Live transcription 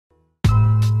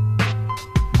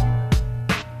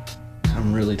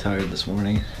I'm really tired this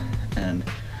morning and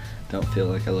don't feel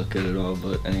like I look good at all,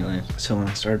 but anyway. So when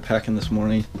I started packing this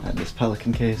morning, I had this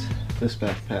Pelican case, this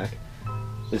backpack,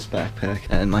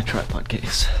 and my tripod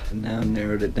case. And now I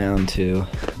narrowed it down to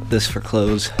this for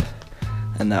clothes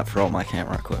and that for all my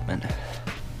camera equipment.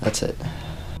 That's it.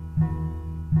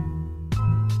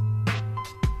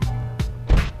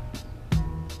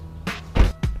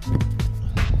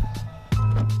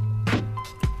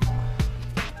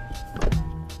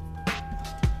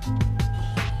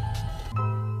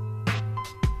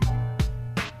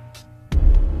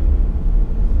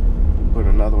 Put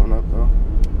another one up though.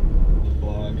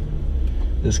 Vlog.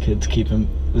 This kid's keeping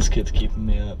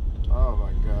me up. Oh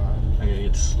my god. I gotta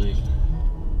get to sleep.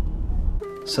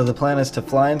 So the plan is to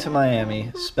fly into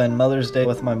Miami, spend Mother's Day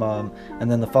with my mom,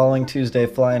 and then the following Tuesday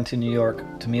fly into New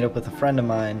York to meet up with a friend of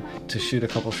mine to shoot a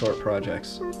couple short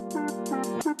projects.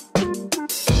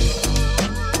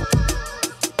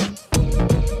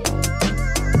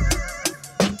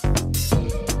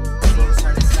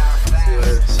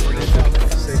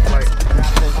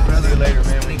 Later,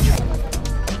 man.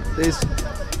 Peace.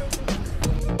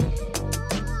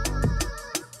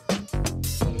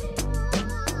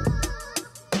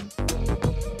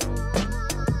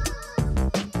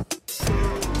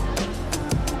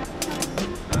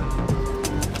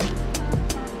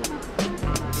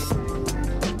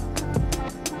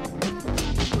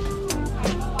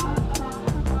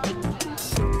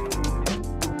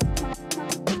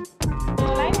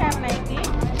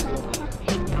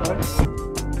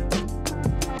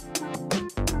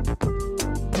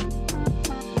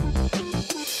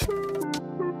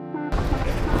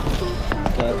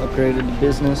 Got upgraded to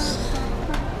business.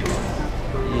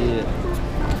 Yeah.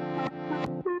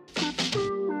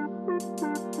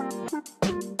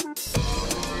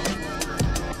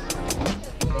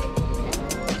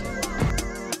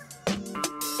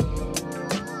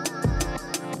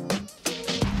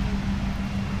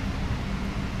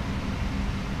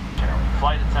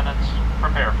 Flight attendants,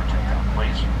 prepare for takeoff,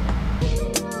 please.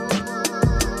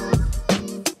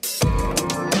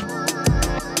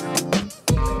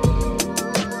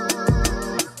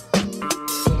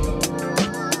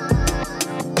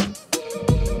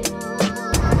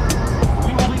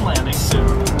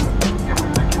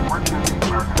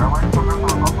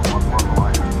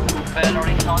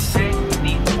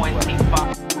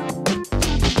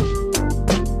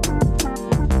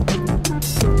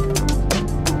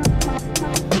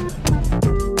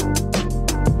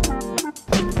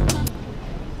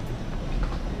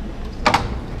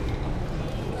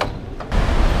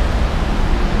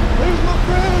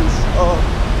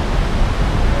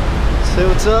 Say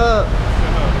what's up.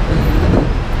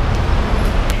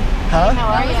 Huh? How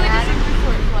are you?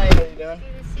 How you doing?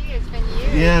 Good to see you. It's been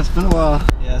years. Yeah, it's been a while.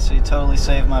 Yeah, so you totally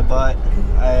saved my butt.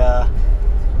 I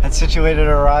had situated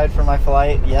a ride for my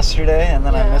flight yesterday, and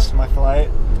then I missed my flight.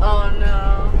 Oh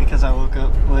no. Because I woke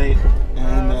up late.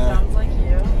 And sounds like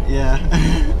you. yeah.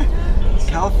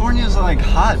 California's like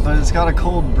hot, but it's got a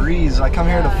cold breeze. I come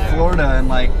here to Florida and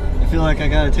like I feel like I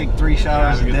gotta take 3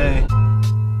 showers a day.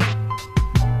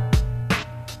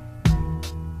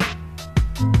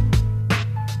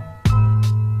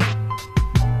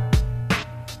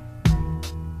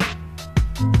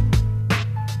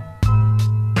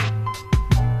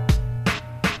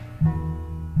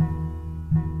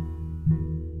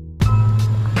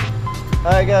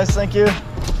 Alright guys, thank you.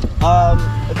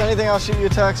 If anything, I'll shoot you a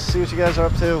text, see what you guys are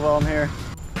up to while I'm here.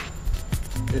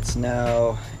 It's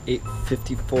now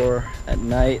 8:54 at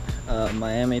night,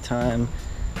 Miami time.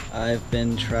 I've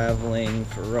been traveling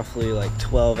for roughly like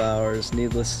 12 hours,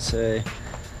 needless to say.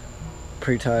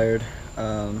 Pretty tired.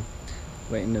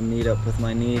 Waiting to meet up with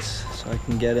my niece so I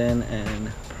can get in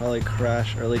and probably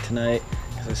crash early tonight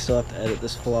because I still have to edit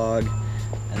this vlog.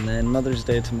 And then Mother's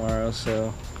Day tomorrow,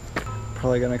 so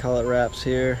probably gonna call it wraps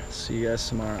here. See you guys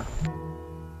tomorrow.